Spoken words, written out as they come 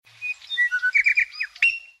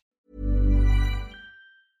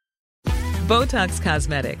Botox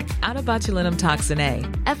Cosmetic, out of botulinum toxin A,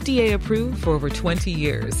 FDA approved for over 20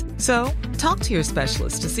 years. So, talk to your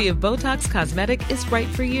specialist to see if Botox Cosmetic is right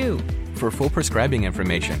for you. For full prescribing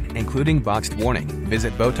information, including boxed warning,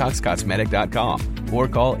 visit BotoxCosmetic.com or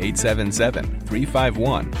call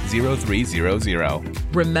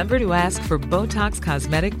 877-351-0300. Remember to ask for Botox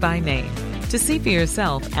Cosmetic by name. To see for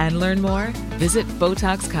yourself and learn more, visit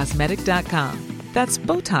BotoxCosmetic.com. That's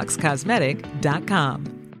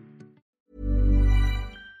BotoxCosmetic.com.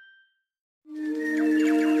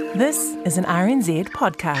 This is an RNZ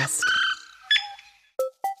podcast.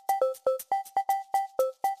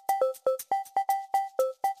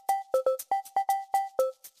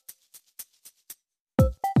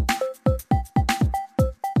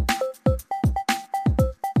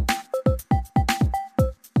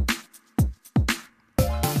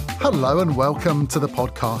 Hello and welcome to the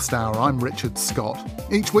Podcast Hour. I'm Richard Scott.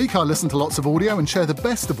 Each week I listen to lots of audio and share the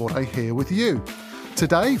best of what I hear with you.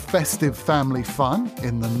 Today, festive family fun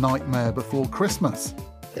in the nightmare before Christmas.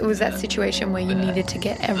 It was that situation where you needed to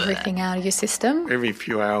get everything out of your system. Every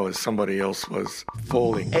few hours somebody else was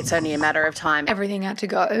falling. It's only a matter of time. Everything had to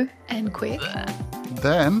go, and quick.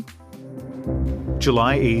 Then,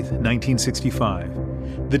 July 8th,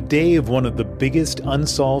 1965, the day of one of the biggest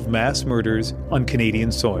unsolved mass murders on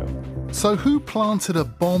Canadian soil. so who planted a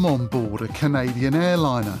bomb on board a Canadian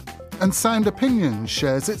airliner? And Sound Opinions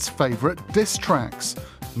shares its favourite diss tracks,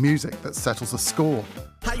 music that settles a score.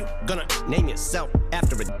 How you gonna name yourself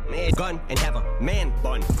after a man gun and have a man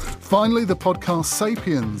bun? Finally, the podcast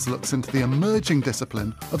Sapiens looks into the emerging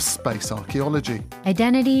discipline of space archaeology.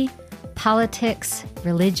 Identity, politics,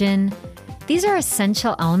 religion, these are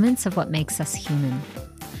essential elements of what makes us human.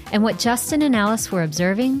 And what Justin and Alice were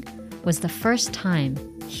observing was the first time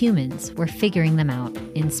humans were figuring them out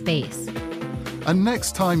in space. And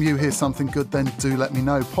next time you hear something good, then do let me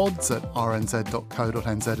know.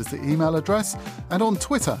 pods@rnz.co.nz is the email address. And on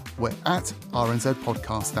Twitter, we're at RNZ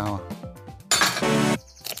Podcast Hour.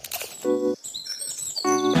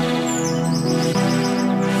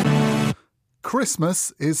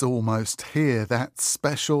 Christmas is almost here, that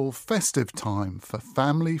special festive time for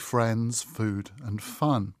family, friends, food and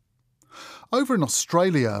fun. Over in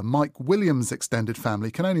Australia, Mike Williams' extended family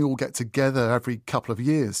can only all get together every couple of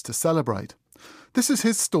years to celebrate. This is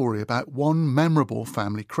his story about one memorable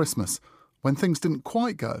family Christmas when things didn't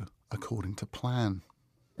quite go according to plan.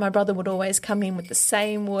 My brother would always come in with the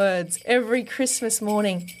same words every Christmas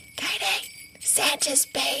morning. Katie, Santa's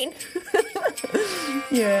been.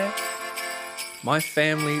 Yeah. My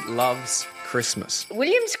family loves Christmas.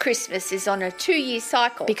 William's Christmas is on a 2-year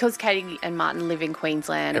cycle. Because Katie and Martin live in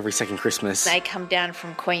Queensland. Every second Christmas. They come down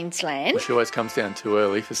from Queensland. She always comes down too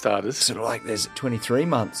early for starters. Sort of like there's 23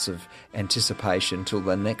 months of anticipation till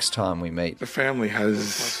the next time we meet. The family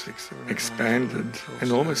has expanded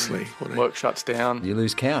enormously. Work shuts down. You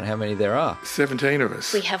lose count how many there are. 17 of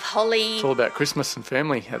us. We have holly. It's all about Christmas and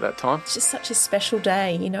family at that time. It's just such a special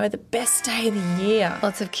day, you know, the best day of the year.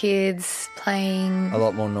 Lots of kids playing. A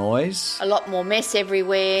lot more noise. A lot more mess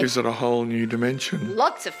everywhere. Gives it a whole new dimension.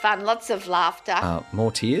 Lots of fun, lots of laughter.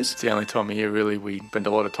 More tears. It's the only time of year really we spend a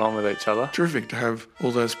lot of time with each other. Terrific to have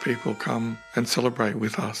all those people come and celebrate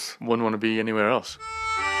with us. Wouldn't want to be anywhere else.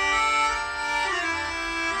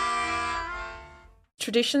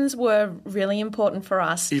 Traditions were really important for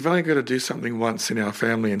us. You've only got to do something once in our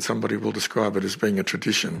family and somebody will describe it as being a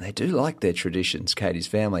tradition. They do like their traditions, Katie's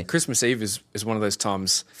family. Christmas Eve is one of those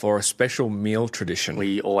times for a special meal tradition.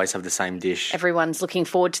 We always have the same dish. Everyone's looking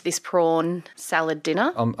forward to this prawn salad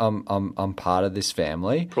dinner. I'm part of this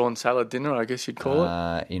family. Prawn salad dinner, I guess you'd call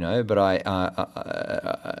it. You know, but I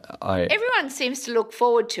Everyone seems to look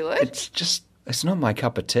forward to it. It's not my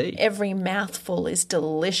cup of tea. Every mouthful is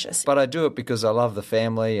delicious. But I do it because I love the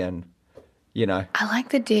family and, you know. I like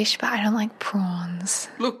the dish, but I don't like prawns.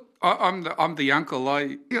 Look, I'm the uncle.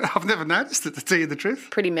 I've never noticed it, to tell you the truth.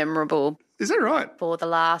 Pretty memorable. Is that right? For the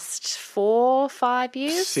last 4, 5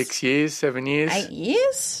 years? 6 years, 7 years. 8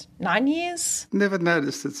 years? 9 years? Never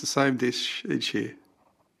noticed it's the same dish each year.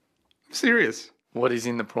 I'm serious. What is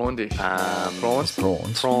in the prawn dish?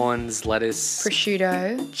 Prawns. Prawns, lettuce.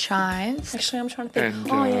 Prosciutto, chives. Actually, I'm trying to think.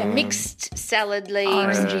 And, mixed salad leaves.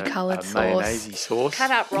 Orangey coloured sauce. Mayonnaise sauce.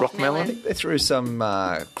 Cut up rock melon. They threw some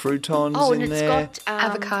croutons and in it's there. got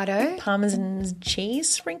Avocado. Parmesan cheese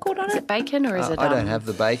sprinkled on Is it. it bacon or is it... I don't have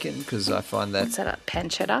the bacon because I find that What's that,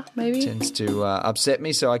 pancetta maybe? tends to upset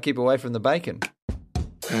me, so I keep away from the bacon.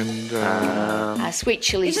 And sweet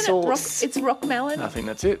chilli Isn't sauce. It's rock melon. I think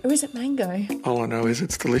that's it. Or is it mango? all I know is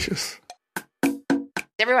it's delicious.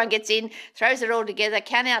 Everyone gets in, throws it all together,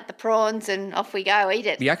 count out the prawns and off we go, eat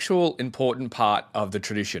it. The actual important part of the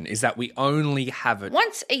tradition is that we only have it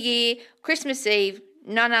Once a year, Christmas Eve,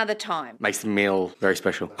 none other time. Makes the meal very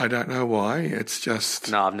special. I don't know why, it's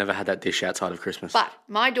just... No, I've never had that dish outside of Christmas. But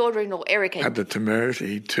my daughter-in-law, Erica... had the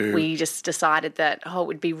temerity to... We just decided that, it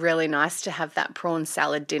would be really nice to have that prawn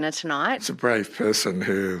salad dinner tonight. It's a brave person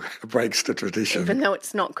who breaks the tradition. Even though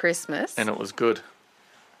it's not Christmas. And it was good.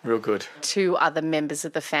 Real good. 2 other members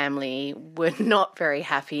of the family were not very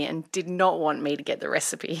happy and did not want me to get the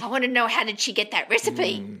recipe. I want to know, how did she get that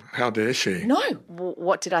recipe? How dare she? No.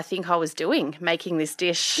 What did I think I was doing, making this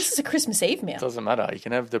dish? This is a Christmas Eve meal. Doesn't matter. You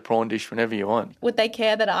can have the prawn dish whenever you want. Would they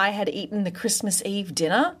care that I had eaten the Christmas Eve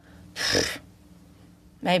dinner?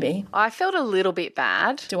 Maybe. I felt a little bit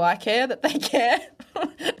bad. Do I care that they care?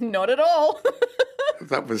 Not at all.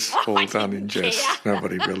 That was all done in jest.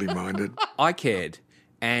 Nobody really minded. I cared.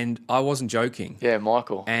 And I wasn't joking. Yeah,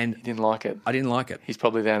 Michael. And he didn't like it. I didn't like it. He's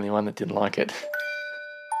probably the only one that didn't like it.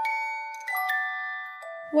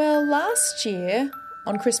 Well, last year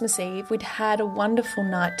on Christmas Eve, we'd had a wonderful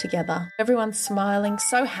night together. Everyone's smiling,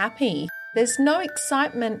 so happy. There's no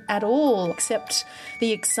excitement at all except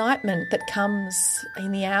the excitement that comes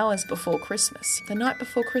in the hours before Christmas. The night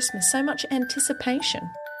before Christmas, so much anticipation.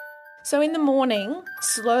 So in the morning,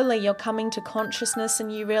 slowly you're coming to consciousness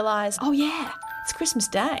and you realise, oh yeah, it's Christmas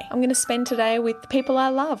Day. I'm going to spend today with the people I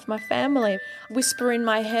love, my family. Whisper in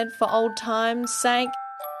my head for old times' sake,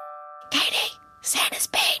 Katie, Santa's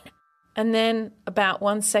been. And then about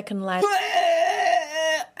 1 second later...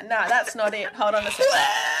 No, that's not it. Hold on a second.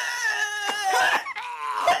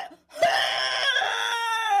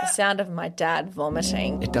 The sound of my dad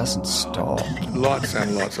vomiting. It doesn't stop. Lots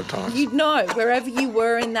and lots of times. You'd know, wherever you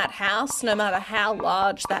were in that house, no matter how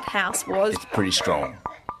large that house was. It's pretty strong.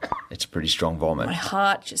 It's a pretty strong vomit. My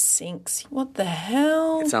heart just sinks. What the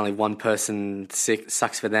hell? It's only one person sick,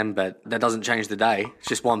 sucks for them, but that doesn't change the day. It's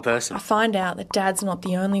just one person. I find out that Dad's not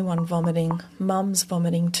the only one vomiting. Mum's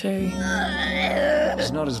vomiting too.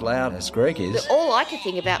 It's not as loud as Greg is. All I could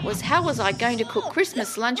think about was, how was I going to cook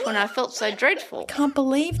Christmas lunch when I felt so dreadful? Can't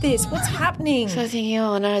believe this. What's happening? So thinking,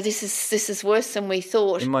 oh no, this is worse than we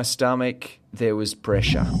thought. In my stomach, there was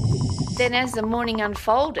pressure. Then as the morning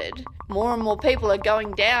unfolded, more and more people are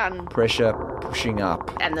going down. Pressure pushing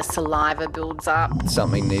up. And the saliva builds up.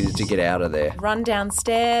 Something needed to get out of there. Run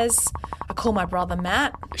downstairs. I call my brother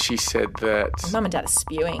Matt. She said that... Mum and Dad are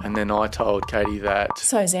spewing. And then I told Katie that...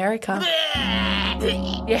 So's Erica.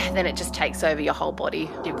 Yeah, then it just takes over your whole body.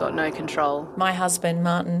 You've got no control. My husband,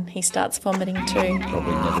 Martin, he starts vomiting too.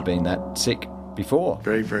 Probably never been that sick before.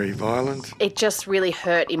 Very, very violent. It just really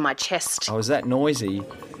hurt in my chest. I was that noisy.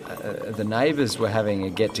 The neighbours were having a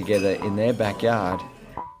get-together in their backyard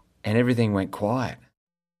and everything went quiet.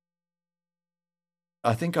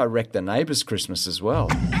 I think I wrecked the neighbours' Christmas as well.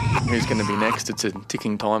 Who's going to be next? It's a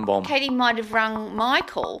ticking time bomb. Katie might have rung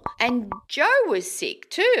Michael, and Joe was sick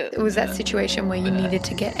too. It was that situation where you needed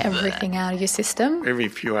to get everything out of your system. Every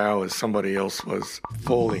few hours, somebody else was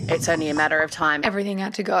falling. It's only a matter of time. Everything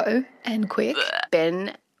had to go, and quick.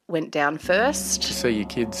 Ben went down first. To see your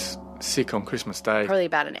kids sick on Christmas Day. Probably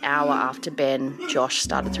about an hour after Ben, Josh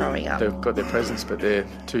started throwing up. They've got their presents, but they're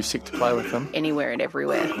too sick to play with them. Anywhere and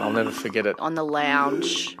everywhere. I'll never forget it. On the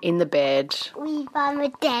lounge, in the bed. We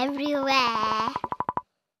vomit everywhere.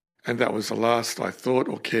 And that was the last I thought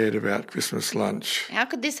or cared about Christmas lunch. How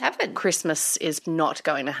could this happen? Christmas is not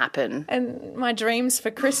going to happen. And my dreams for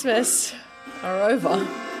Christmas are over.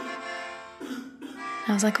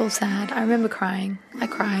 I was like all sad. I remember crying. I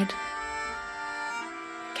cried.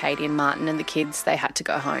 Katie and Martin and the kids, they had to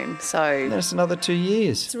go home. So that's another 2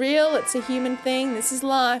 years. It's real. It's a human thing. This is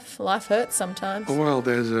life. Life hurts sometimes. Well,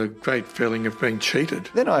 there's a great feeling of being cheated.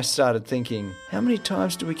 Then I started thinking, how many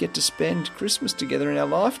times do we get to spend Christmas together in our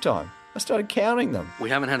lifetime? I started counting them. We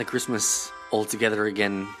haven't had a Christmas all together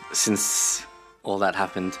again since all that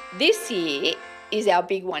happened. This year is our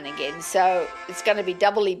big one again, so it's going to be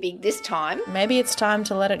doubly big this time. Maybe it's time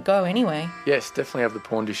to let it go anyway. Yes, definitely have the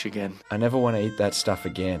prawn dish again. I never want to eat that stuff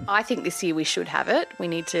again. I think this year we should have it. We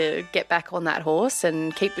need to get back on that horse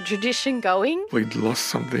and keep the tradition going. We'd lost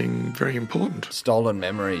something very important. Stolen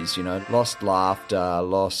memories, lost laughter,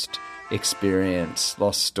 lost experience,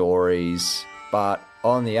 lost stories. But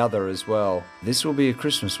on the other as well, this will be a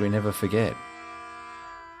Christmas we never forget.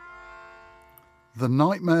 The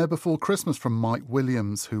Nightmare Before Christmas from Mike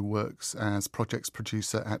Williams, who works as projects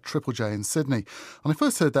producer at Triple J in Sydney. And I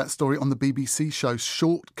first heard that story on the BBC show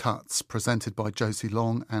Shortcuts, presented by Josie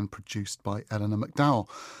Long and produced by Eleanor McDowell.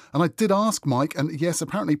 And I did ask Mike, and yes,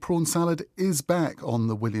 apparently prawn salad is back on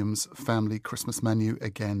the Williams family Christmas menu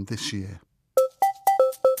again this year.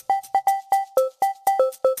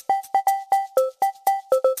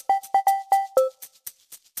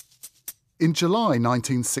 In July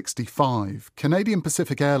 1965, Canadian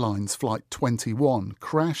Pacific Airlines Flight 21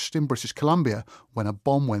 crashed in British Columbia when a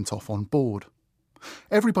bomb went off on board.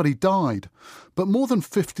 Everybody died, but more than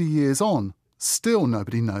 50 years on, still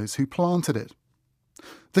nobody knows who planted it.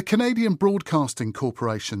 The Canadian Broadcasting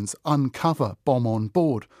Corporation's Uncover Bomb on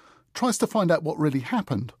Board tries to find out what really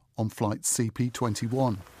happened on Flight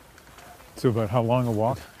CP21. So about how long a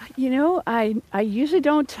walk? You know, I usually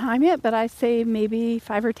don't time it, but I say maybe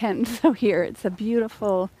 5 or 10. So here, it's a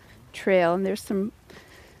beautiful trail, and there's some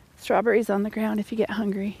strawberries on the ground if you get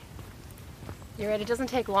hungry. You're right, it doesn't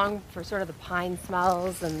take long for sort of the pine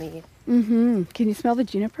smells and the... Mm-hmm. Can you smell the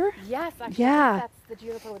juniper? Yes, actually, yeah. That's the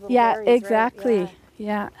juniper with little berries, exactly. Right?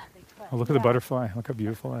 Yeah. Oh, look at the butterfly. Look how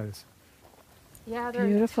beautiful that is. Yeah, there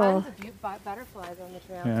beautiful. are tons of butterflies on the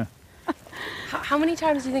trail. Yeah. How many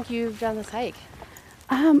times do you think you've done this hike?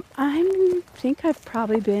 I think I've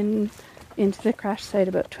probably been into the crash site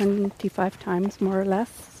about 25 times, more or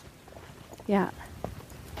less. Yeah.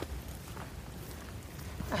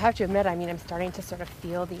 I have to admit, I'm starting to sort of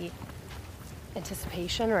feel the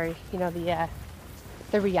anticipation or, the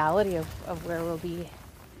reality of where we'll be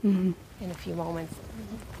in a few moments.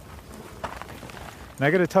 And I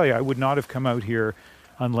got to tell you, I would not have come out here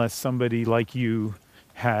unless somebody like you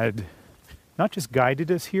had not just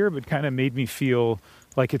guided us here, but kind of made me feel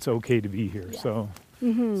like it's okay to be here. Yeah. So, I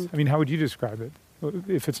mean, how would you describe it?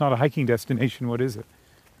 If it's not a hiking destination, what is it?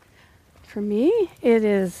 For me, it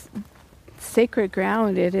is sacred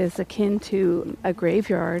ground. It is akin to a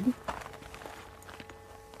graveyard.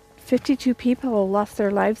 52 people lost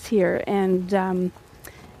their lives here, and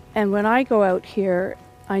when I go out here,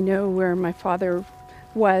 I know where my father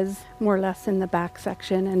was, more or less in the back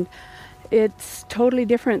section, and it's totally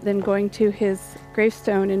different than going to his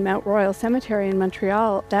gravestone in Mount Royal Cemetery in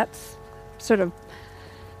Montreal. That's sort of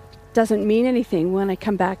doesn't mean anything when I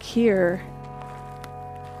come back here.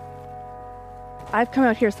 I've come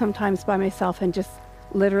out here sometimes by myself and just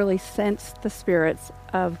literally sensed the spirits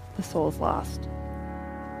of the souls lost.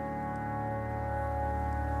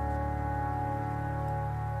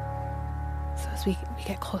 So as we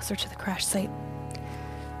get closer to the crash site,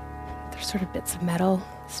 there's sort of bits of metal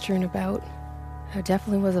strewn about. It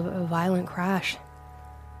definitely was a violent crash.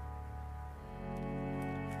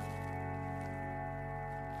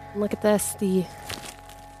 Look at this.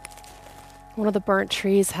 One of the burnt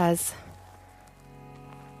trees has,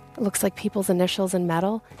 it looks like people's initials in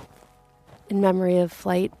metal in memory of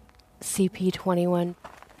flight CP21.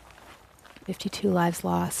 52 lives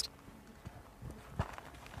lost.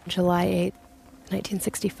 July 8th,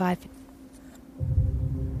 1965.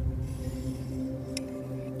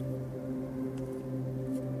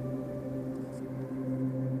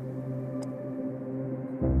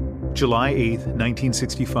 July 8th,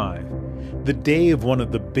 1965, the day of one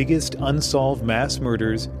of the biggest unsolved mass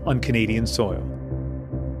murders on Canadian soil.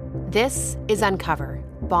 This is Uncover,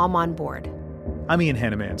 Bomb on Board. I'm Ian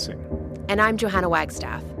Hannah-Mansing. And I'm Johanna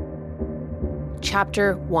Wagstaff.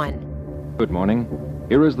 Chapter 1. Good morning.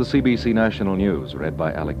 Here is the CBC National News, read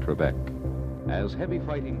by Alec Trebek. As heavy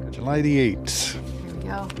fighting... July the 8th. Here we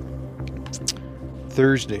go.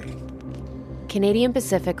 Thursday. Canadian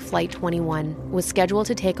Pacific Flight 21 was scheduled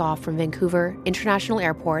to take off from Vancouver International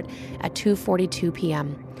Airport at 2:42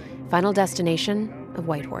 p.m. Final destination of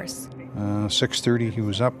Whitehorse. 6:30 he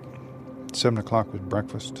was up. 7 o'clock was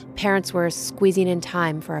breakfast. Parents were squeezing in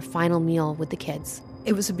time for a final meal with the kids.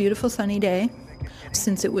 It was a beautiful sunny day.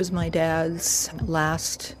 Since it was my dad's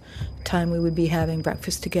last time we would be having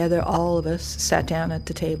breakfast together, all of us sat down at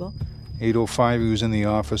the table. 8:05 he was in the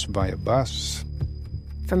office by a bus.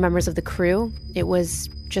 For members of the crew, it was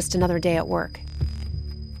just another day at work.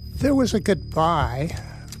 There was a goodbye.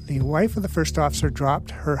 The wife of the first officer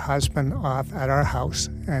dropped her husband off at our house,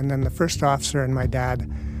 and then the first officer and my dad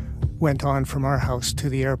went on from our house to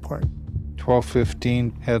the airport.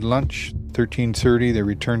 12:15 had lunch. 13:30 they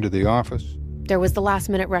returned to the office. There was the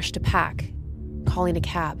last-minute rush to pack, calling a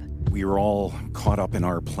cab. We were all caught up in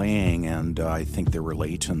our playing, and I think they were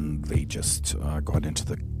late, and they just got into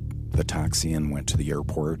the taxi and went to the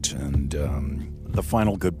airport, and the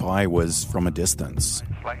final goodbye was from a distance.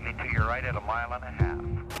 Slightly to your right at 1.5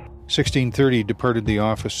 miles. 16:30 departed the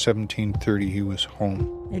office. 17:30 he was home.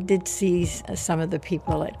 I did see some of the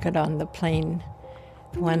people that got on the plane.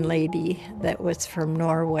 One lady that was from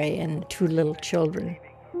Norway and 2 little children.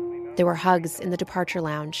 There were hugs in the departure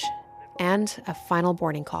lounge and a final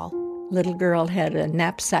boarding call. Little girl had a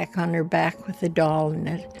knapsack on her back with a doll in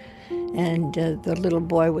it. And the little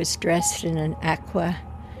boy was dressed in an aqua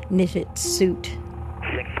knitted suit.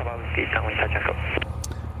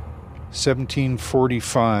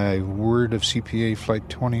 17:45, word of CPA Flight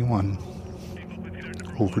 21.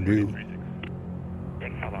 overdue.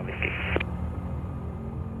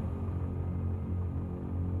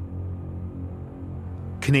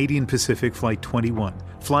 Canadian Pacific Flight 21,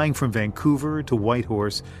 flying from Vancouver to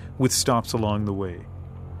Whitehorse with stops along the way.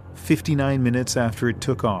 59 minutes after it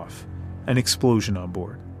took off, an explosion on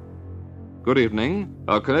board. Good evening.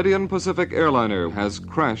 A Canadian Pacific airliner has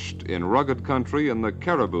crashed in rugged country in the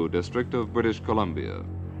Caribou district of British Columbia.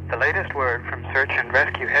 The latest word from search and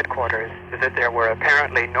rescue headquarters is that there were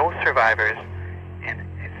apparently no survivors in a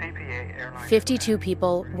SAPIENS airline. 52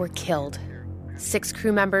 people were killed. 6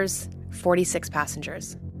 crew members, 46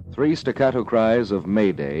 passengers. 3 staccato cries of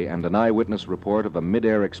Mayday and an eyewitness report of a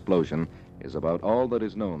mid-air explosion is about all that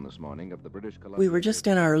is known this morning of the British Columbia. We were just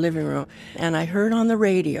in our living room, and I heard on the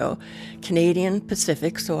radio Canadian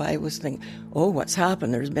Pacific, so I was thinking, oh, what's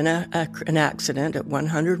happened? There's been an accident at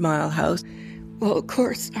 100 Mile House. Well, of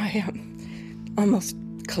course, I almost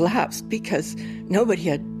collapsed because nobody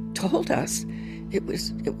had told us.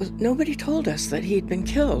 Nobody told us that he'd been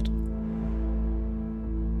killed.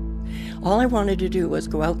 All I wanted to do was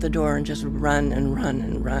go out the door and just run and run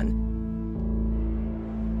and run.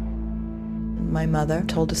 My mother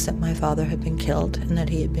told us that my father had been killed and that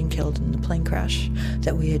he had been killed in the plane crash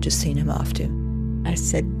that we had just seen him off to. I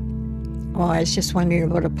said, oh, I was just wondering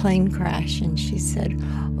about a plane crash. And she said,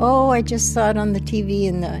 oh, I just saw it on the TV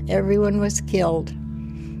and everyone was killed.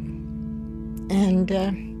 And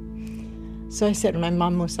so I said, my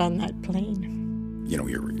mom was on that plane. You know,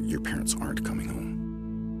 your parents aren't coming home.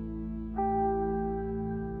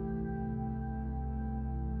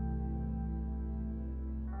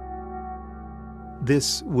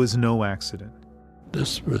 This was no accident.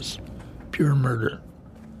 This was pure murder.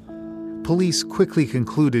 Police quickly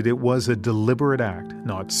concluded it was a deliberate act,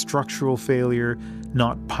 not structural failure,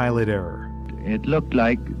 not pilot error. It looked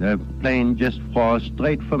like the plane just fell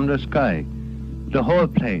straight from the sky. The whole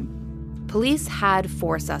plane. Police had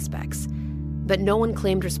 4 suspects, but no one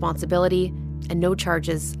claimed responsibility and no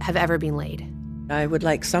charges have ever been laid. I would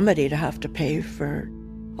like somebody to have to pay for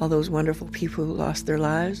all those wonderful people who lost their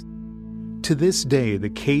lives. To this day, the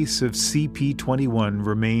case of CP-21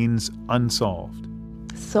 remains unsolved.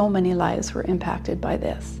 So many lives were impacted by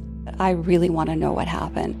this. I really want to know what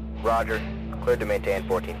happened. Roger. Cleared to maintain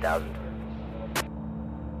 14,000.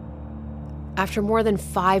 After more than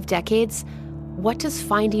 5 decades, what does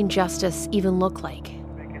finding justice even look like?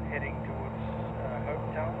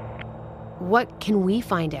 What can we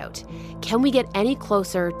find out? Can we get any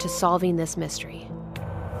closer to solving this mystery?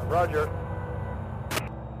 Roger.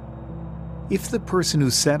 If the person who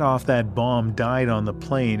set off that bomb died on the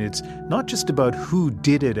plane, it's not just about who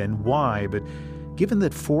did it and why, but given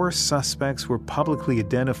that 4 suspects were publicly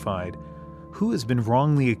identified, who has been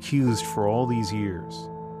wrongly accused for all these years?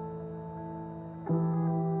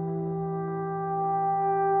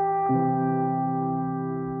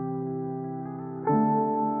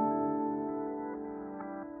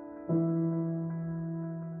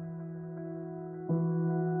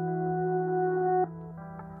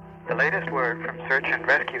 The latest word from search and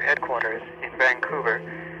rescue headquarters in Vancouver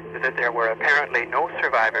is that there were apparently no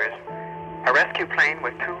survivors. A rescue plane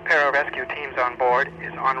with 2 pararescue teams on board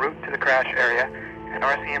is en route to the crash area, and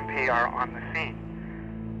RCMP are on the scene.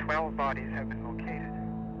 12 bodies have been located.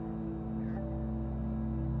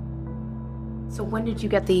 So when did you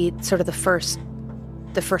get the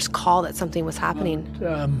first call that something was happening?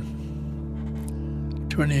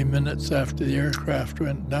 20 minutes after the aircraft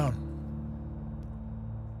went down.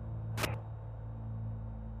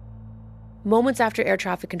 Moments after air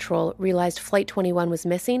traffic control realized Flight 21 was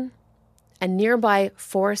missing, a nearby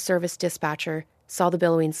Forest Service dispatcher saw the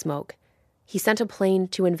billowing smoke. He sent a plane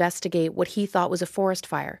to investigate what he thought was a forest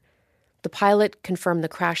fire. The pilot confirmed the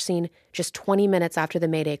crash scene just 20 minutes after the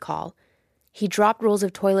Mayday call. He dropped rolls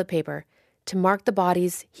of toilet paper to mark the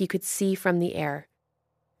bodies he could see from the air.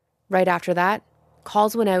 Right after that,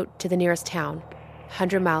 calls went out to the nearest town,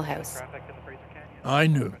 100 Mile House. I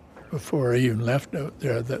knew before I even left out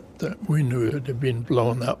there that we knew it had been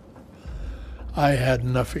blown up. I had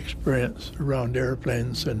enough experience around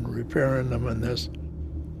airplanes and repairing them and this.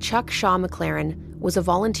 Chuck Shaw McLaren was a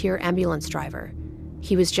volunteer ambulance driver.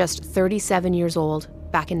 He was just 37 years old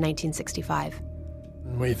back in 1965.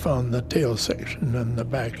 We found the tail section and the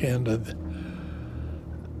back end of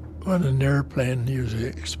when an airplane usually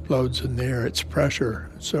explodes in the air, it's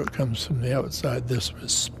pressure, so it comes from the outside. This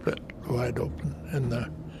was split wide open, and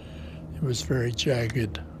it was very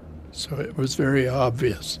jagged, so it was very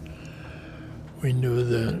obvious. We knew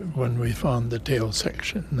that when we found the tail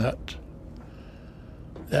section that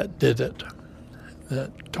did it,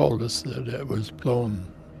 that told us that it was blown.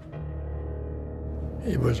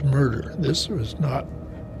 It was murder. This was not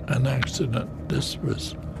an accident. This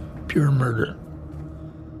was pure murder.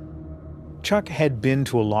 Chuck had been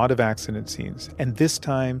to a lot of accident scenes, and this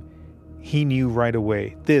time he knew right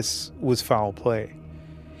away this was foul play.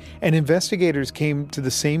 And investigators came to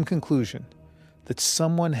the same conclusion, that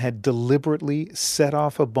someone had deliberately set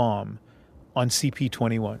off a bomb on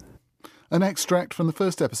CP-21. An extract from the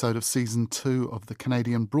first episode of Season 2 of the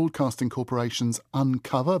Canadian Broadcasting Corporation's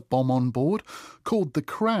Uncover Bomb on Board, called The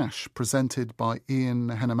Crash, presented by Ian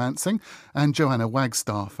Hennemansing and Joanna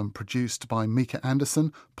Wagstaff, and produced by Mika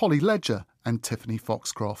Anderson, Polly Ledger and Tiffany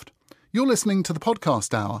Foxcroft. You're listening to the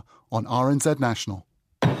Podcast Hour on RNZ National.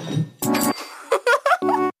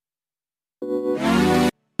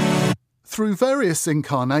 Through various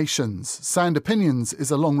incarnations, Sound Opinions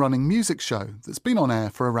is a long-running music show that's been on air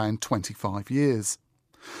for around 25 years.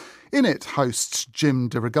 In it, hosts Jim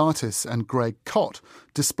DeRogatis and Greg Cott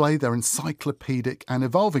display their encyclopedic and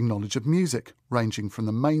evolving knowledge of music, ranging from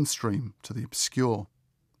the mainstream to the obscure.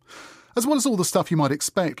 As well as all the stuff you might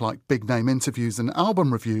expect, like big-name interviews and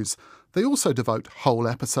album reviews, they also devote whole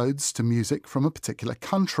episodes to music from a particular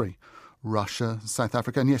country, Russia, South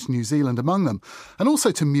Africa, and yes, New Zealand among them, and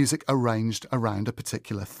also to music arranged around a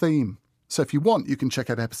particular theme. So if you want, you can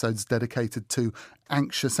check out episodes dedicated to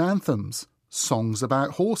anxious anthems, songs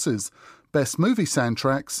about horses, best movie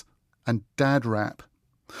soundtracks, and dad rap.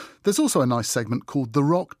 There's also a nice segment called The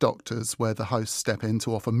Rock Doctors, where the hosts step in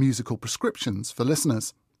to offer musical prescriptions for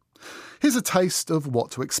listeners. Here's a taste of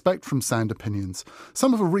what to expect from Sound Opinions,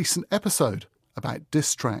 some of a recent episode about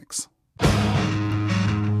diss tracks.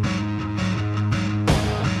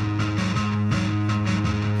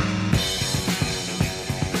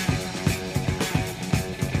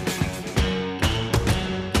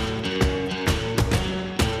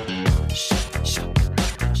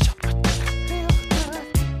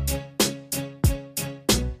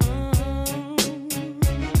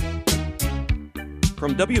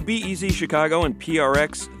 From WBEZ Chicago and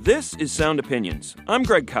PRX, this is Sound Opinions. I'm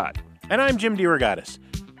Greg Cott. And I'm Jim DeRogatis.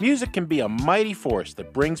 Music can be a mighty force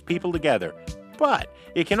that brings people together, but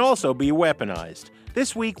it can also be weaponized.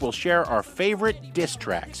 This week we'll share our favorite diss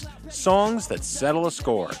tracks, songs that settle a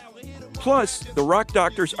score. Plus, the Rock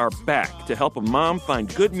Doctors are back to help a mom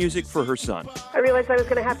find good music for her son. I realized I was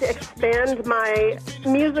going to have to expand my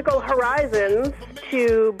musical horizons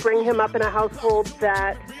to bring him up in a household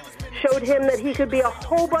that showed him that he could be a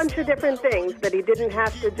whole bunch of different things, that he didn't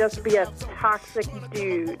have to just be a toxic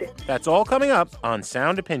dude. That's all coming up on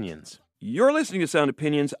Sound Opinions. You're listening to Sound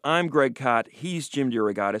Opinions. I'm Greg Cott. He's Jim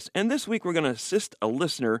DeRogatis. And this week we're going to assist a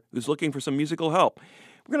listener who's looking for some musical help.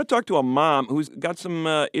 We're going to talk to a mom who's got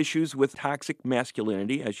some issues with toxic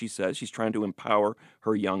masculinity, as she says. She's trying to empower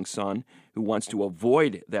her young son who wants to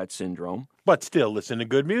avoid that syndrome. But still listen to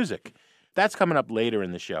good music. That's coming up later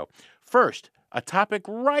in the show. First, a topic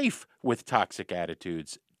rife with toxic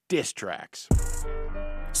attitudes, diss tracks.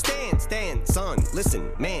 Stand, son,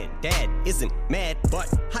 listen, man, dad isn't mad,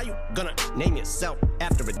 but how you gonna name yourself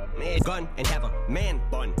after a man gun and have a man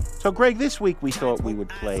bun? So, Greg, this week we thought we would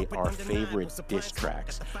play our favorite diss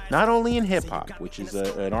tracks, not only in hip-hop, which is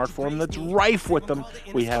an art form that's rife with them.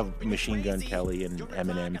 We have Machine Gun Kelly and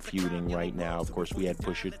Eminem feuding right now. Of course, we had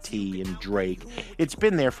Pusha T and Drake. It's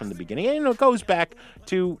been there from the beginning, and it goes back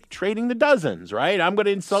to trading the dozens, right? I'm going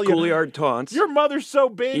to insult you. Schoolyard taunts. Your mother's so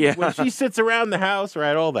big when she sits around the house,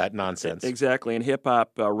 right? All that nonsense. Exactly, and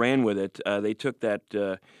hip-hop ran with it. They took that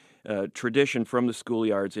tradition from the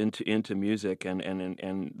schoolyards into music,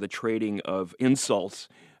 and the trading of insults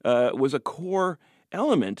was a core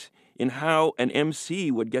element in how an MC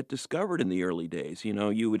would get discovered in the early days. You know,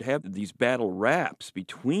 you would have these battle raps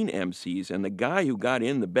between MCs, and the guy who got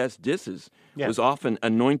in the best disses was often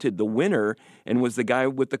anointed the winner and was the guy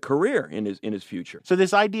with the career in his future. So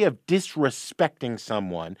this idea of disrespecting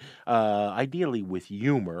someone, ideally with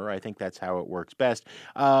humor, I think that's how it works best,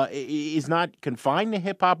 is not confined to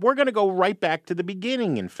hip-hop. We're going to go right back to the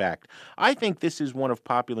beginning, in fact. I think this is one of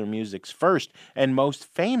popular music's first and most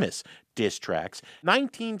famous diss tracks.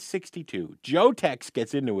 1962, Joe Tex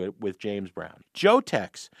gets into it with James Brown. Joe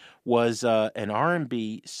Tex was an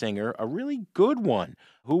R&B singer, a really good one,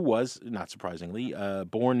 who was, not surprisingly,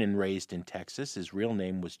 born and raised in Texas. His real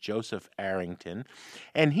name was Joseph Arrington.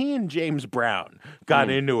 And he and James Brown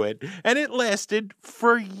got into it, and it lasted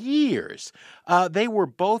for years. They were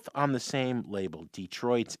both on the same label,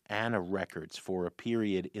 Detroit's Anna Records, for a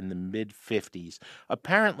period in the mid-50s.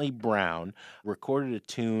 Apparently, Brown recorded a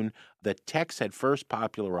tune that Tex had first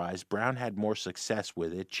popularized. Brown had more success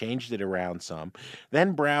with it, changed it around some.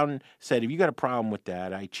 Then Brown Brown said, if you got a problem with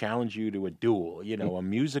that, I challenge you to a duel, a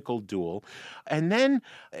musical duel. And then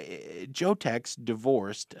Joe Tex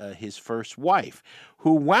divorced his first wife,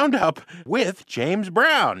 who wound up with James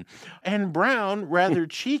Brown. And Brown, rather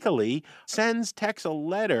cheekily, sends Tex a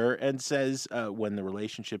letter and says, when the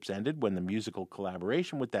relationships ended, when the musical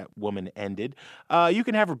collaboration with that woman ended, you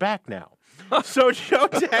can have her back now. So Joe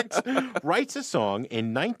Tex writes a song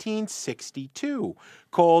in 1962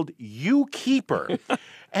 called You Keep Her.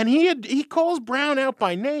 And he calls Brown out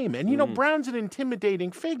by name. And, Brown's an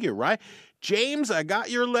intimidating figure, right? James, I got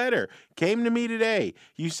your letter. Came to me today.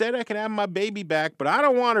 You said I could have my baby back, but I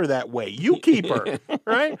don't want her that way. You keep her,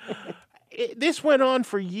 right? This went on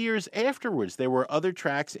for years afterwards. There were other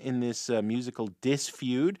tracks in this musical diss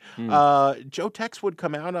feud. Joe Tex would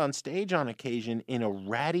come out on stage on occasion in a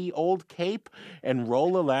ratty old cape and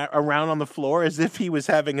roll around on the floor as if he was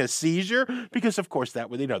having a seizure, because, of course,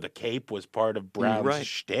 the cape was part of Brown's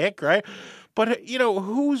shtick, right? But,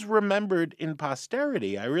 who's remembered in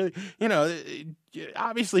posterity?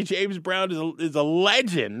 Obviously James Brown is a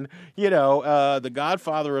legend, the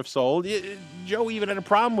godfather of soul. Joe even had a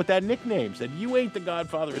problem with that nickname, said, you ain't the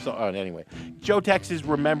godfather of soul. Oh, anyway, Joe Tex is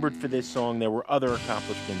remembered for this song. There were other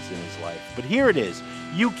accomplishments in his life. But here it is,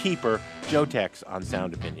 You Keep Her, Joe Tex on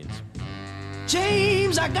Sound Opinions.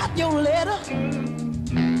 James, I got your letter.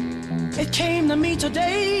 It came to me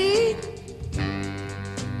today.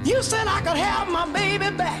 You said I could have my baby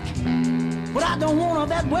back, but I don't want her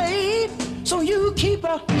that way. So you keep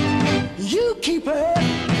her,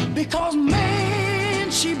 because, man,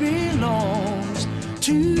 she belongs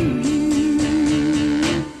to you.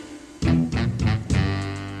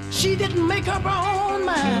 She didn't make up her own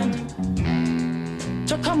mind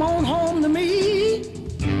to come on home to me.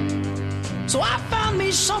 So I found me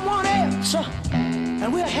someone else,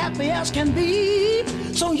 and we're happy as can be.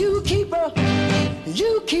 So you keep her,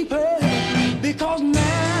 because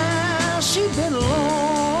now she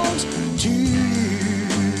belongs to you.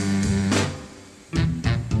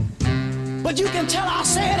 But you can tell I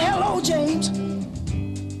said hello, James,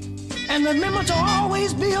 and remember to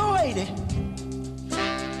always be a lady.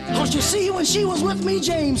 Cause you see, when she was with me,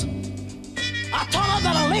 James, I taught her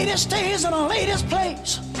that a lady stays in a lady's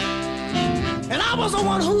place. And I was the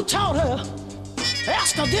one who taught her.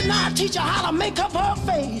 Ask her, didn't I teach her how to make up her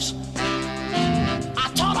face? I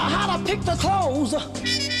taught her how to pick the clothes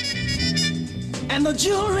and the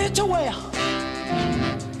jewelry to wear.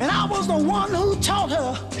 And I was the one who taught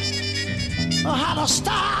her how to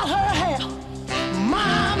style her hair.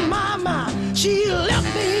 My, she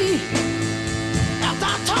left me after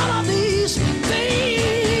I taught her these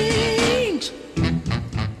things.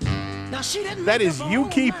 Now she didn't. That is You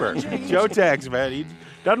Keep Her, Joe Tex, man. He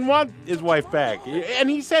doesn't want his wife back. And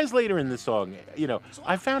he says later in the song,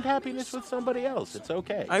 I found happiness with somebody else. It's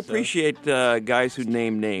okay. I appreciate guys who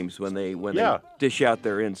name names when they dish out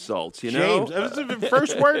their insults, James, that was the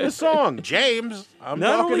first word in the song. James, I'm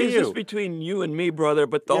Not talking only to is you. this between you and me, brother,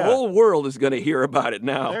 but the whole world is going to hear about it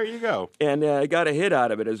now. There you go. And I got a hit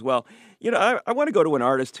out of it as well. I want to go to an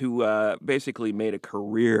artist who basically made a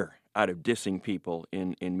career out of dissing people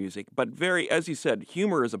in music. But as you said,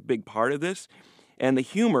 humor is a big part of this. And the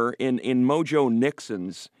humor in Mojo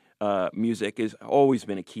Nixon's music has always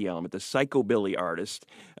been a key element. The psychobilly artist,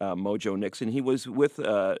 Mojo Nixon, he was with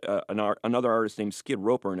another artist named Skid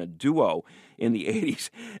Roper in a duo in the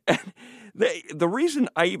 80s. And the reason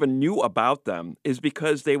I even knew about them is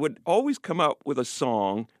because they would always come out with a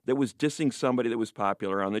song that was dissing somebody that was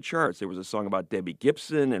popular on the charts. There was a song about Debbie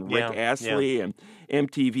Gibson and Rick Astley and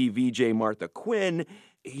MTV VJ Martha Quinn.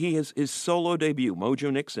 His solo debut,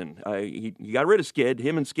 Mojo Nixon. He got rid of Skid.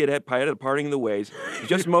 Him and Skid had a parting of the ways.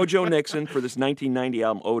 Just Mojo Nixon for this 1990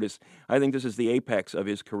 album, Otis. I think this is the apex of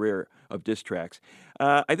his career of diss tracks.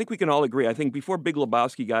 I think we can all agree. I think before Big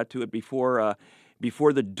Lebowski got to it, before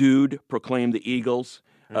the Dude proclaimed the Eagles,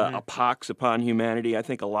 a pox upon humanity, I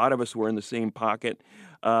think a lot of us were in the same pocket.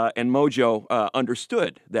 And Mojo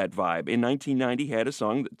understood that vibe. In 1990, he had a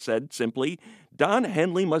song that said simply, Don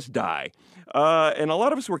Henley must die. And a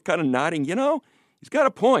lot of us were kind of nodding, he's got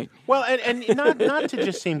a point. Well, and not to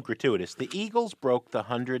just seem gratuitous, the Eagles broke the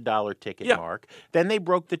 $100 ticket mark. Then they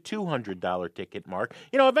broke the $200 ticket mark.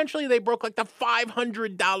 Eventually they broke like the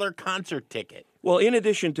 $500 concert ticket. Well, in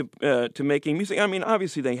addition to making music, I mean,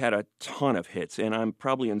 obviously they had a ton of hits, and I'm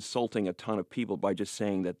probably insulting a ton of people by just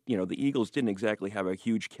saying that, the Eagles didn't exactly have a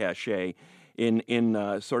huge cachet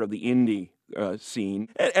in sort of the indie scene,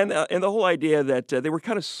 and the whole idea that they were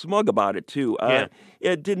kind of smug about it too.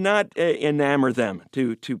 It did not enamor them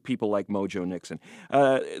to people like Mojo Nixon.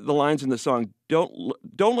 The lines in the song,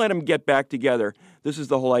 don't let them get back together. This is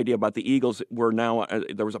the whole idea about the Eagles were now,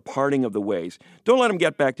 there was a parting of the ways. Don't let them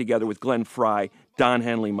get back together with Glenn Frey. Don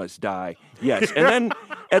Henley must die. Yes. And then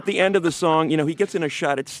at the end of the song, he gets in a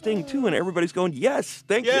shot at Sting too, and everybody's going, yes,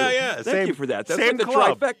 thank you. Thank you for that. That's like the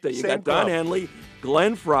trifecta. You got Don Henley,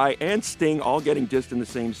 Glenn Frey, and Sting all getting dissed in the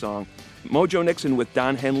same song. Mojo Nixon with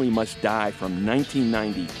Don Henley Must Die from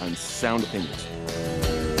 1990 on Sound Opinions.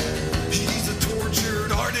 He's a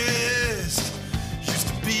tortured artist, used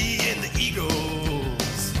to be in the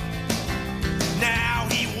Eagles. Now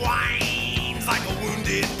he whines like a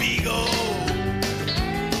wounded beagle.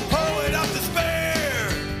 Poet of despair,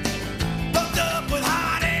 puffed up with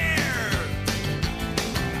hot air.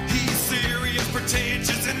 He's serious,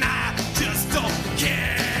 pretentious, and I just don't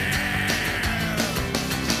care.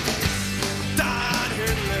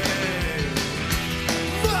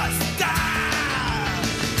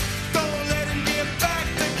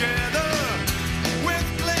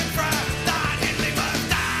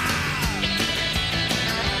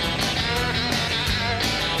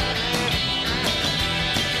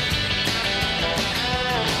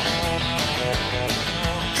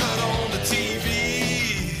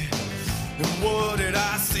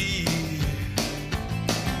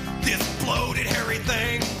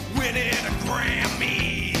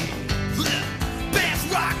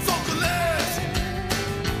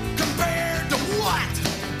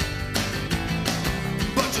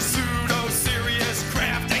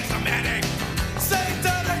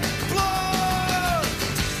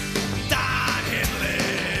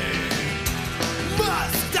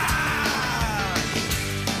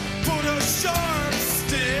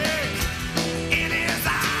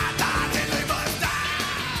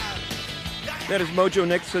 That is Mojo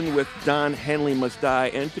Nixon with Don Henley Must Die.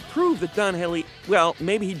 And to prove that Don Henley, well,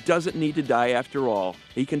 maybe he doesn't need to die after all.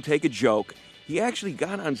 He can take a joke. He actually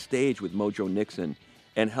got on stage with Mojo Nixon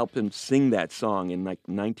and helped him sing that song in like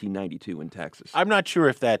 1992 in Texas. I'm not sure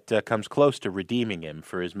if that comes close to redeeming him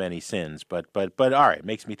for his many sins, but all right, it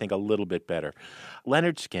makes me think a little bit better.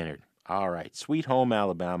 Leonard Skinner. All right, Sweet Home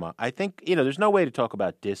Alabama. I think, there's no way to talk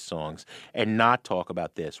about diss songs and not talk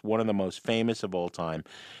about this, one of the most famous of all time.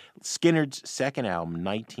 Skinner's second album,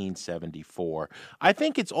 1974. I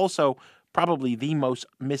think it's also probably the most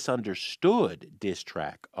misunderstood diss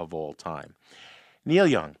track of all time. Neil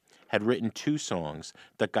Young had written two songs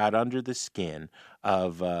that got under the skin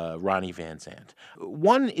of Ronnie Van Zant.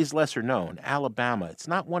 One is lesser known, Alabama. It's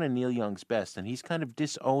not one of Neil Young's best, and he's kind of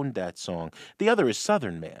disowned that song. The other is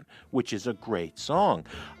Southern Man, which is a great song,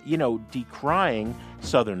 decrying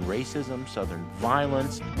Southern racism, Southern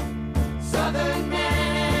violence. Southern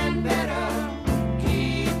man, better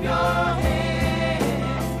keep your head.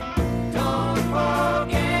 Don't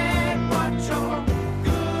forget what your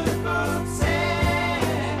good book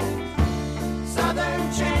says.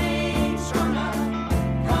 Southern change gonna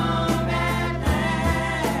come at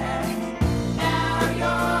last. Now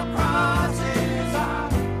your crosses are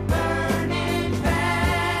burning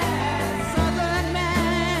fast. Southern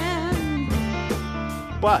man.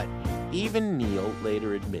 But even Neil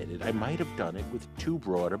later admitted, I might have done it with too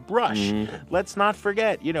broad a brush. Let's not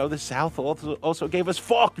forget, the South also gave us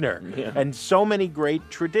Faulkner and so many great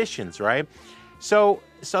traditions, right? So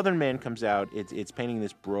Southern Man comes out. It's painting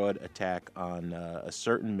this broad attack on a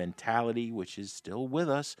certain mentality, which is still with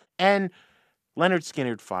us. And Leonard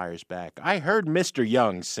Skinner fires back. I heard Mr.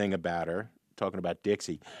 Young sing about her, talking about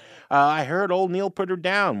Dixie. I heard old Neil put her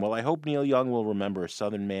down. Well, I hope Neil Young will remember a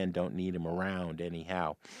Southern man don't need him around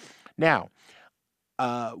anyhow. Now,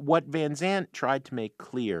 what Van Zant tried to make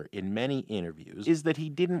clear in many interviews is that he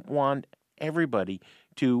didn't want everybody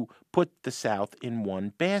to put the South in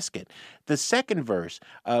one basket. The second verse,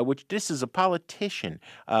 which this is a politician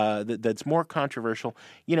that's more controversial,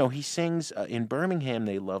 he sings, in Birmingham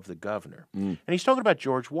they love the governor. And he's talking about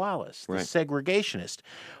George Wallace, the segregationist.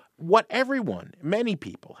 What many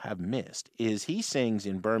people have missed is he sings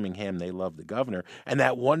in Birmingham they love the governor, and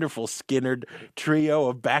that wonderful Skinner trio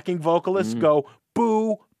of backing vocalists go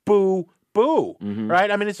boo, boo, boo,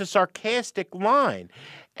 right? I mean, it's a sarcastic line.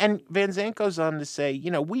 And Van Zant goes on to say,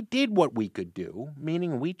 we did what we could do,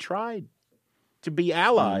 meaning we tried to be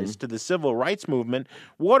allies to the civil rights movement.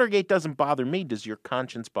 Watergate doesn't bother me. Does your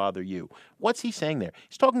conscience bother you? What's he saying there?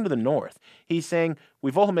 He's talking to the North. He's saying,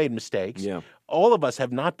 we've all made mistakes. all of us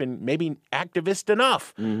have not been maybe activist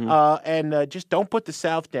enough, and just don't put the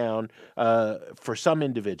South down for some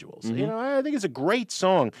individuals. You know, I think it's a great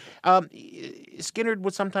song. Skinner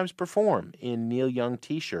would sometimes perform in Neil Young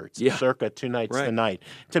T-shirts, circa Two Nights the Night,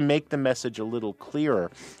 to make the message a little clearer,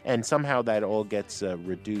 and somehow that all gets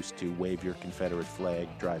reduced to wave your Confederate flag,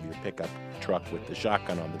 drive your pickup truck with the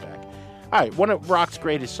shotgun on the back. All right, one of rock's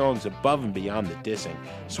greatest songs above and beyond the dissing,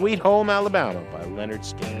 Sweet Home Alabama by Leonard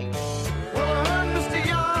Skinner. Well, I heard Mr.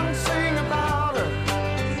 Young sing about her.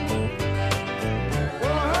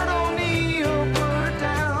 Well, I heard O'Neill put her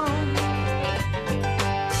down.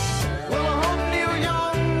 Well, I hope Neil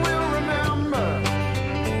Young will remember.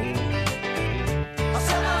 I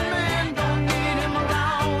said that man don't need him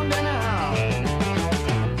around anyhow.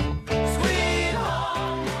 Sweet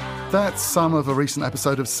home. That's some of a recent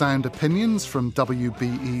episode of Sound Opinions from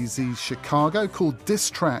WBEZ Chicago called Diss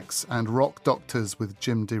Tracks and Rock Doctors with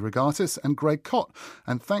Jim DeRogatis and Greg Cott.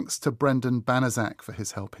 And thanks to Brendan Banaszak for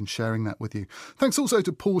his help in sharing that with you. Thanks also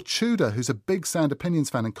to Paul Tudor, who's a big Sound Opinions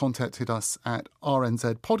fan and contacted us at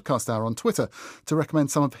RNZ Podcast Hour on Twitter to recommend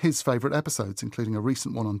some of his favourite episodes, including a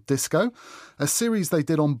recent one on disco, a series they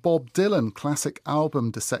did on Bob Dylan, classic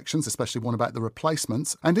album dissections, especially one about the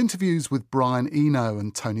Replacements, and interviews with Brian Eno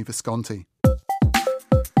and Tony Visconti.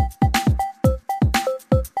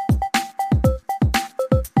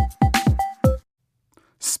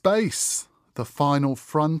 Space, the final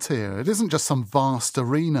frontier. It isn't just some vast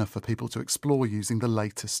arena for people to explore using the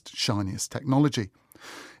latest, shiniest technology.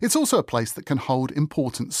 It's also a place that can hold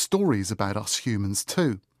important stories about us humans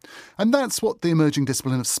too. And that's what the emerging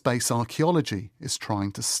discipline of space archaeology is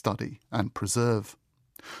trying to study and preserve.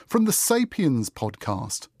 From the SAPIENS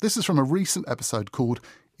podcast, this is from a recent episode called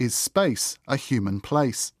Is Space a Human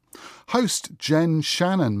Place? Host Jen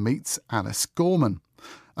Shannon meets Alice Gorman,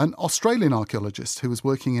 an Australian archaeologist who was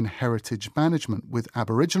working in heritage management with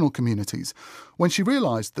Aboriginal communities when she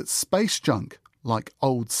realised that space junk, like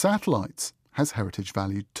old satellites, has heritage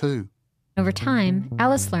value too. Over time,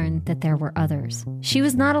 Alice learned that there were others. She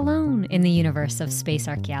was not alone in the universe of space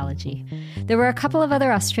archaeology. There were a couple of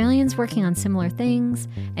other Australians working on similar things,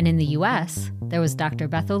 and in the US, there was Dr.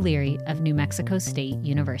 Beth O'Leary of New Mexico State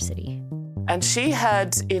University. And she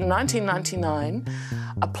had, in 1999,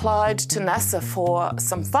 applied to NASA for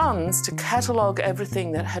some funds to catalogue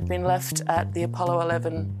everything that had been left at the Apollo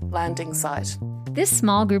 11 landing site. This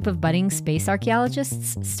small group of budding space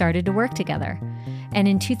archaeologists started to work together. And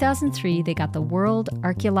in 2003, they got the World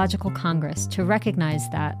Archaeological Congress to recognize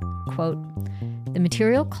that, quote, the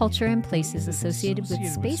material, culture, and places associated with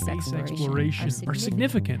space exploration are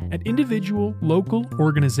significant at individual, local,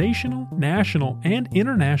 organizational, national, and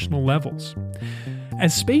international levels.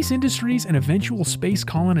 As space industries and eventual space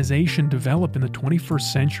colonization develop in the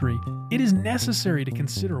 21st century, it is necessary to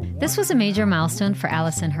consider... This was a major milestone for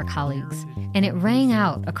Alice and her colleagues, and it rang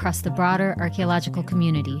out across the broader archaeological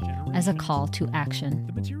community as a call to action.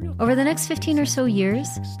 Over the next 15 or so years,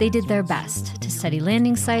 they did their best to study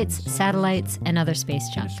landing sites, satellites, and other space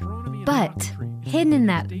junk. But hidden in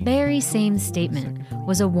that very same statement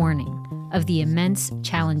was a warning of the immense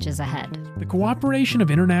challenges ahead. The cooperation of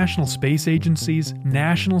international space agencies,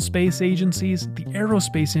 national space agencies, the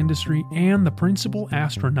aerospace industry, and the principal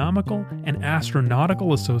astronomical and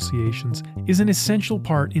astronautical associations is an essential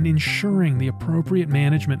part in ensuring the appropriate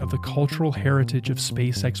management of the cultural heritage of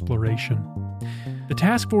space exploration. The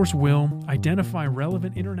task force will identify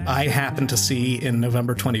relevant international... I happened to see in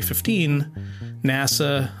November 2015,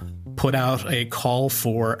 NASA put out a call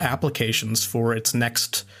for applications for its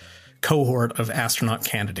next cohort of astronaut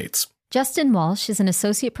candidates. Justin Walsh is an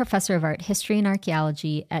associate professor of art history and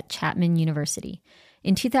archaeology at Chapman University.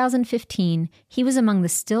 In 2015, he was among the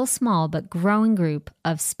still small but growing group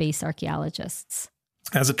of space archaeologists.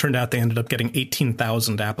 As it turned out, they ended up getting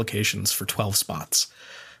 18,000 applications for 12 spots.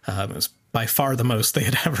 It was by far the most they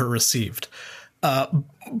had ever received.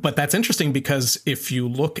 But that's interesting because if you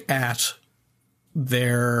look at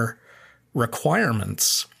their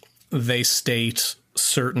requirements, they state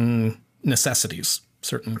certain necessities,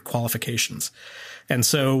 certain qualifications. And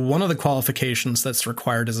so one of the qualifications that's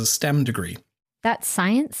required is a STEM degree. That's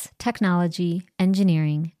science, technology,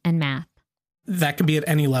 engineering, and math. That can be at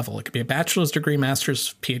any level. It could be a bachelor's degree,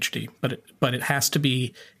 master's, PhD, but it has to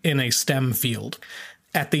be in a STEM field.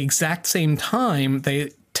 At the exact same time,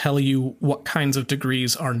 they tell you what kinds of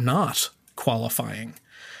degrees are not qualifying.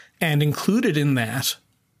 And included in that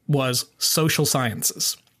was social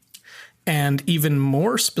sciences. And even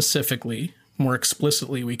more specifically, more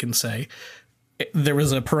explicitly, we can say, there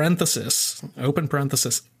was a parenthesis, open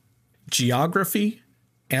parenthesis, geography,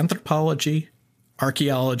 anthropology,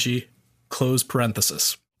 archaeology, close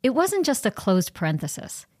parenthesis. It wasn't just a closed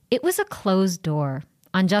parenthesis. It was a closed door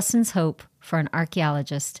on Justin's hope for an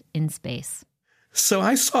archaeologist in space. So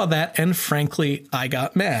I saw that, and frankly, I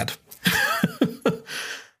got mad.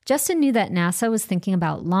 Justin knew that NASA was thinking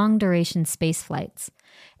about long-duration space flights,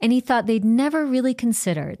 and he thought they'd never really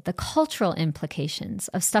considered the cultural implications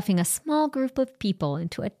of stuffing a small group of people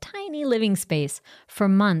into a tiny living space for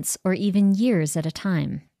months or even years at a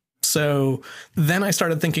time. So then I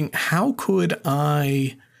started thinking, how could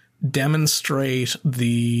I demonstrate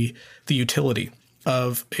the utility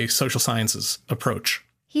of a social sciences approach?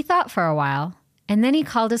 He thought for a while, and then he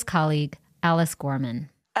called his colleague, Alice Gorman.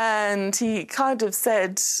 And he kind of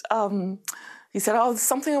said, oh, there's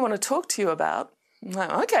something I want to talk to you about. I'm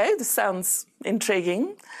like, okay, this sounds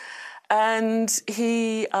intriguing. And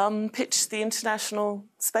he pitched the International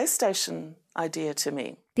Space Station idea to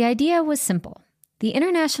me. The idea was simple. The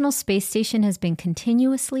International Space Station has been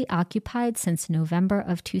continuously occupied since November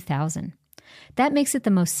of 2000. That makes it the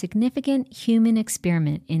most significant human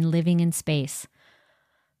experiment in living in space.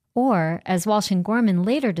 Or, as Walsh and Gorman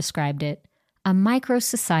later described it, a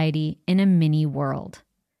micro-society in a mini-world.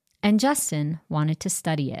 And Justin wanted to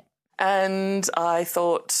study it. And I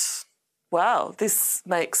thought, wow, this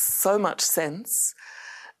makes so much sense.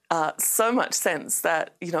 So much sense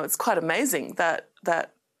that, it's quite amazing that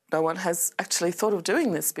no one has actually thought of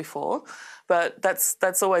doing this before. But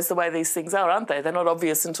that's always the way these things are, aren't they? They're not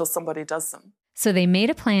obvious until somebody does them. So they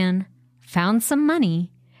made a plan, found some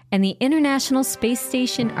money, and the International Space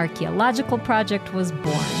Station Archaeological Project was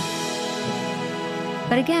born.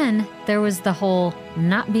 But again, there was the whole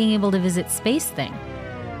not being able to visit space thing.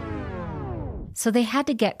 So they had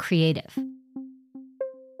to get creative.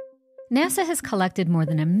 NASA has collected more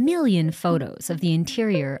than 1 million photos of the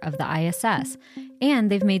interior of the ISS,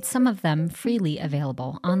 and they've made some of them freely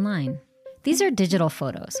available online. These are digital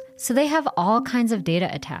photos, so they have all kinds of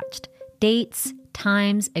data attached. Dates,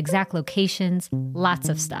 times, exact locations, lots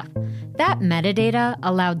of stuff. That metadata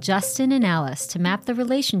allowed Justin and Alice to map the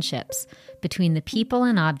relationships between the people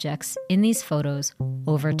and objects in these photos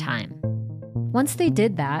over time. Once they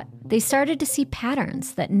did that, they started to see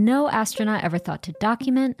patterns that no astronaut ever thought to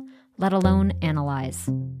document, let alone analyze.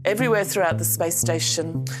 Everywhere throughout the space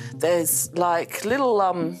station, there's like little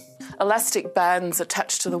elastic bands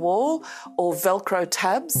attached to the wall or Velcro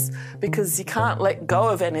tabs because you can't let go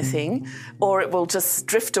of anything or it will just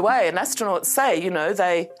drift away. And astronauts say,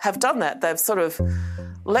 they have done that. They've sort of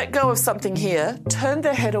let go of something here, turned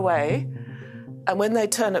their head away, and when they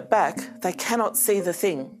turn it back, they cannot see the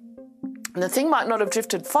thing. And the thing might not have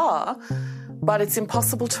drifted far, but it's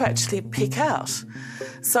impossible to actually pick out.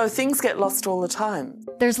 So things get lost all the time.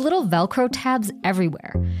 There's little Velcro tabs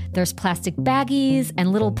everywhere. There's plastic baggies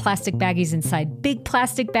and little plastic baggies inside big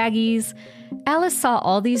plastic baggies. Alice saw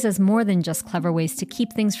all these as more than just clever ways to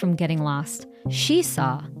keep things from getting lost. She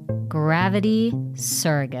saw gravity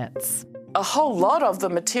surrogates. A whole lot of the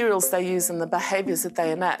materials they use and the behaviours that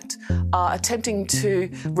they enact are attempting to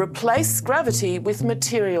replace gravity with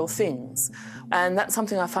material things. And that's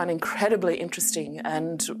something I find incredibly interesting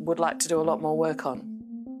and would like to do a lot more work on.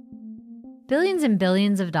 Billions and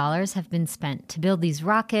billions of dollars have been spent to build these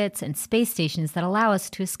rockets and space stations that allow us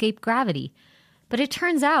to escape gravity. But it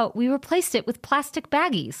turns out we replaced it with plastic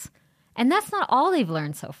baggies. And that's not all they've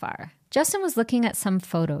learned so far. Justin was looking at some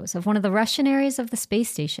photos of one of the Russian areas of the space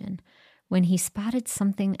station when he spotted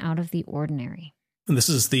something out of the ordinary. And this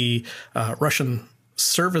is the Russian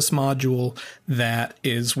service module that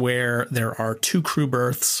is where there are 2 crew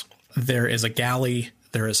berths. There is a galley.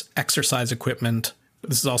 There is exercise equipment.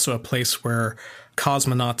 This is also a place where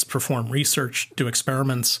cosmonauts perform research, do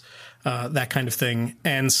experiments, that kind of thing.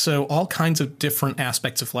 And so all kinds of different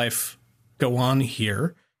aspects of life go on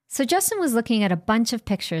here. So Justin was looking at a bunch of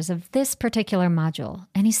pictures of this particular module,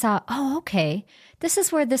 and he saw, oh, okay, this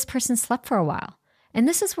is where this person slept for a while, and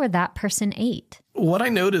this is where that person ate. What I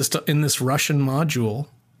noticed in this Russian module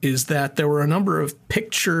is that there were a number of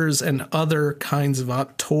pictures and other kinds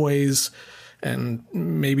of toys and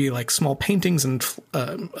maybe like small paintings and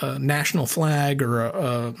a national flag or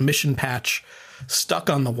a mission patch stuck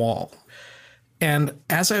on the wall. And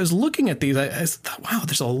as I was looking at these, I thought, wow,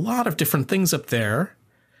 there's a lot of different things up there.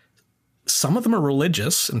 Some of them are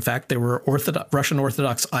religious. In fact, they were Russian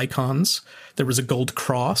Orthodox icons. There was a gold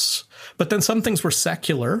cross. But then some things were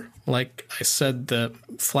secular, like I said, the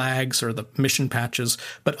flags or the mission patches.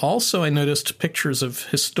 But also I noticed pictures of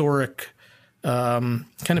historic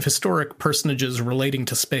personages relating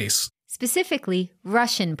to space. Specifically,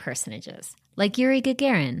 Russian personages, like Yuri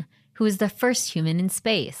Gagarin, who was the first human in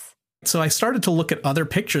space. So I started to look at other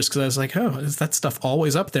pictures because I was like, oh, is that stuff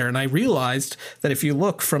always up there? And I realized that if you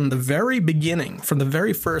look from the very beginning, from the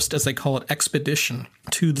very first, as they call it, expedition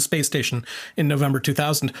to the space station in November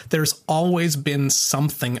 2000, there's always been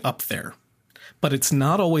something up there. But it's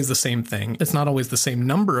not always the same thing. It's not always the same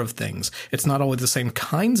number of things. It's not always the same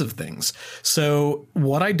kinds of things. So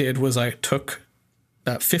what I did was I took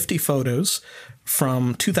 50 photos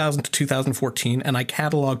from 2000 to 2014, and I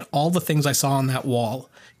cataloged all the things I saw on that wall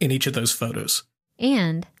in each of those photos.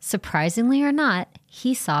 And, surprisingly or not,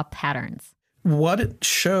 he saw patterns. What it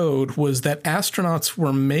showed was that astronauts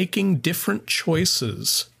were making different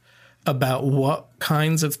choices about what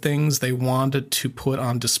kinds of things they wanted to put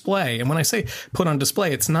on display. And when I say put on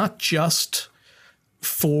display, it's not just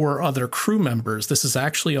for other crew members. This is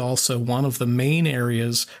actually also one of the main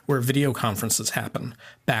areas where video conferences happen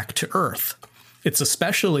back to Earth. It's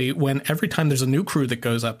especially when every time there's a new crew that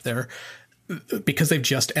goes up there, because they've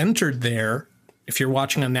just entered there, if you're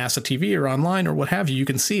watching on NASA TV or online or what have you, you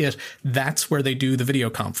can see it. That's where they do the video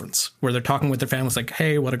conference, where they're talking with their families like,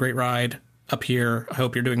 hey, what a great ride up here. I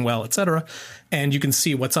hope you're doing well, etc. And you can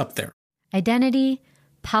see what's up there. Identity,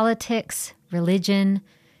 politics, religion,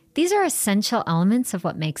 these are essential elements of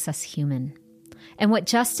what makes us human. And what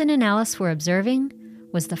Justin and Alice were observing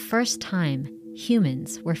was the first time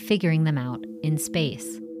humans were figuring them out in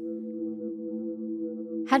space.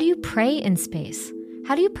 How do you pray in space?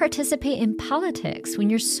 How do you participate in politics when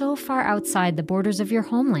you're so far outside the borders of your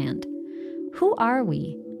homeland? Who are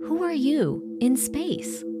we? Who are you in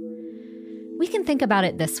space? We can think about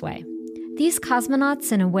it this way. These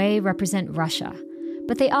cosmonauts, in a way, represent Russia,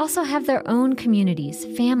 but they also have their own communities,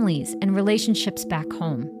 families, and relationships back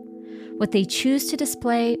home. What they choose to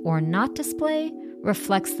display or not display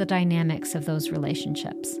reflects the dynamics of those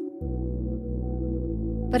relationships.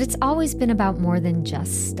 But it's always been about more than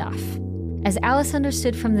just stuff. As Alice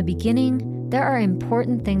understood from the beginning, there are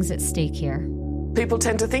important things at stake here. People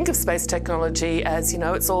tend to think of space technology as,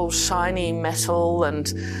 it's all shiny metal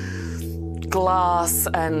and glass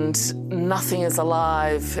and nothing is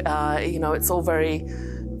alive. It's all very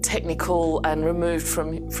technical and removed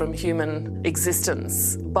from human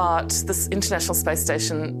existence. But this International Space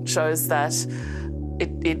Station shows that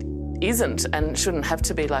it isn't and shouldn't have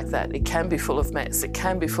to be like that. It can be full of mess. It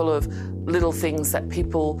can be full of little things that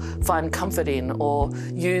people find comfort in or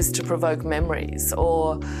use to provoke memories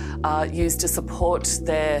or use to support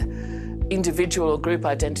their individual or group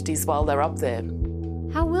identities while they're up there.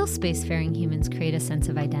 How will spacefaring humans create a sense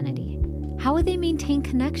of identity? How will they maintain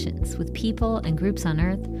connections with people and groups on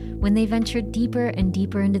Earth when they venture deeper and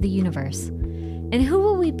deeper into the universe? And who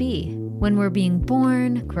will we be when we're being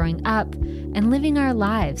born, growing up, and living our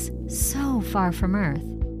lives so far from Earth?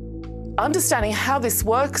 Understanding how this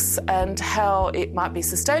works and how it might be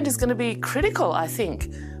sustained is going to be critical, I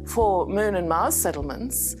think, for Moon and Mars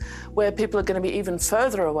settlements, where people are going to be even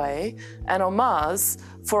further away, and on Mars,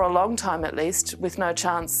 for a long time at least, with no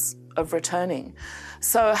chance of returning.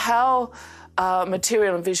 So how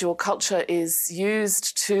material and visual culture is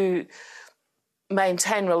used to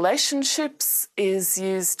maintain relationships, is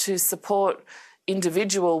used to support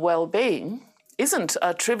individual well-being, isn't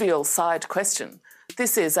a trivial side question.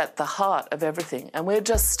 This is at the heart of everything, and we're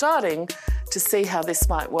just starting to see how this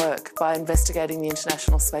might work by investigating the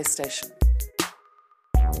International Space Station.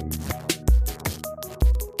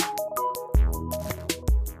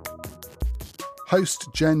 Host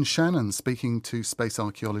Jen Shannon speaking to space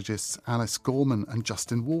archaeologists Alice Gorman and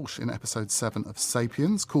Justin Walsh in episode 7 of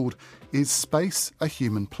Sapiens, called Is Space a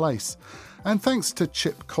Human Place? And thanks to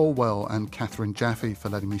Chip Colwell and Catherine Jaffe for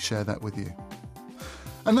letting me share that with you.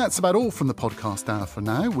 And that's about all from the podcast hour for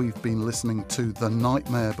now. We've been listening to The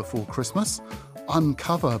Nightmare Before Christmas,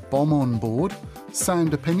 Uncover Bomb on Board,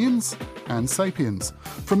 Sound Opinions, and Sapiens.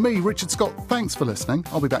 From me, Richard Scott, thanks for listening.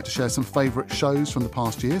 I'll be back to share some favourite shows from the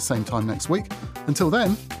past year, same time next week. Until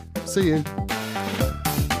then, see you.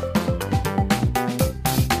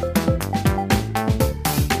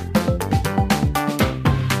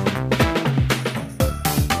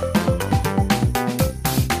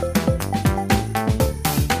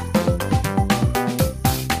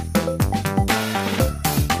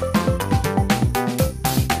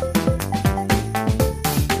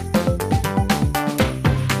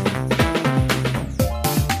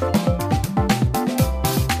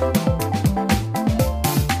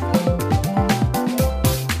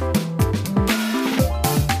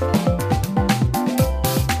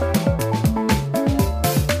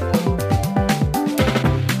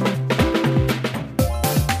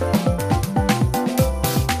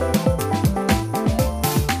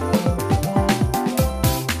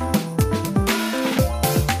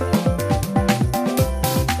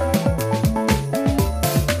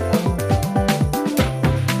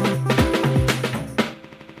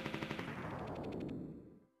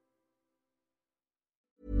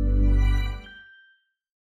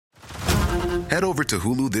 Head over to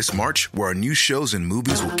Hulu this March, where our new shows and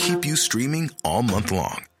movies will keep you streaming all month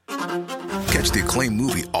long. Catch the acclaimed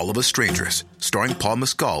movie All of Us Strangers, starring Paul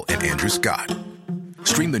Mescal and Andrew Scott.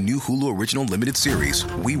 Stream the new Hulu original limited series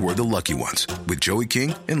We Were the Lucky Ones with Joey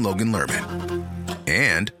King and Logan Lerman.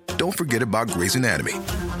 And don't forget about Grey's Anatomy.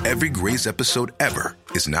 Every Grey's episode ever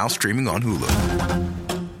is now streaming on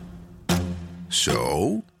Hulu.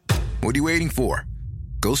 So, what are you waiting for?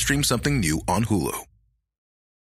 Go stream something new on Hulu.